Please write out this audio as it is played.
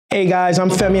Hey guys, I'm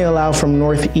Femi from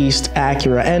Northeast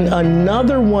Acura, and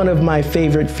another one of my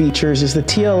favorite features is the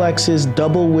TLX's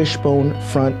double wishbone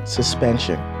front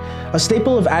suspension. A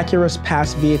staple of Acura's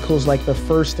past vehicles like the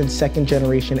first and second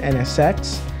generation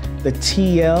NSX, the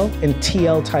TL and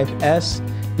TL Type S,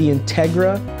 the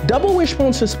Integra. Double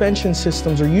wishbone suspension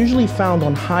systems are usually found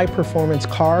on high-performance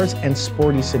cars and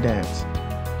sporty sedans.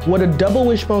 What a double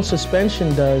wishbone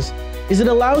suspension does is it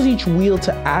allows each wheel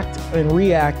to act and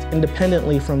react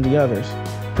independently from the others,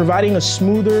 providing a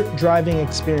smoother driving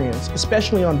experience,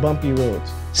 especially on bumpy roads.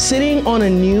 Sitting on a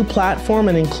new platform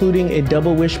and including a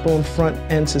double wishbone front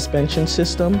end suspension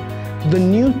system, the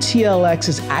new TLX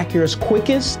is Acura's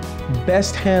quickest,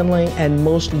 best handling, and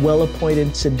most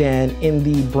well-appointed sedan in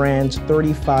the brand's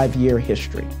 35-year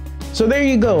history. So there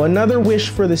you go, another wish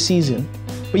for the season.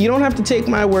 But you don't have to take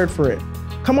my word for it.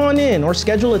 Come on in or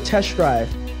schedule a test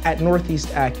drive at Northeast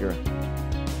Acura.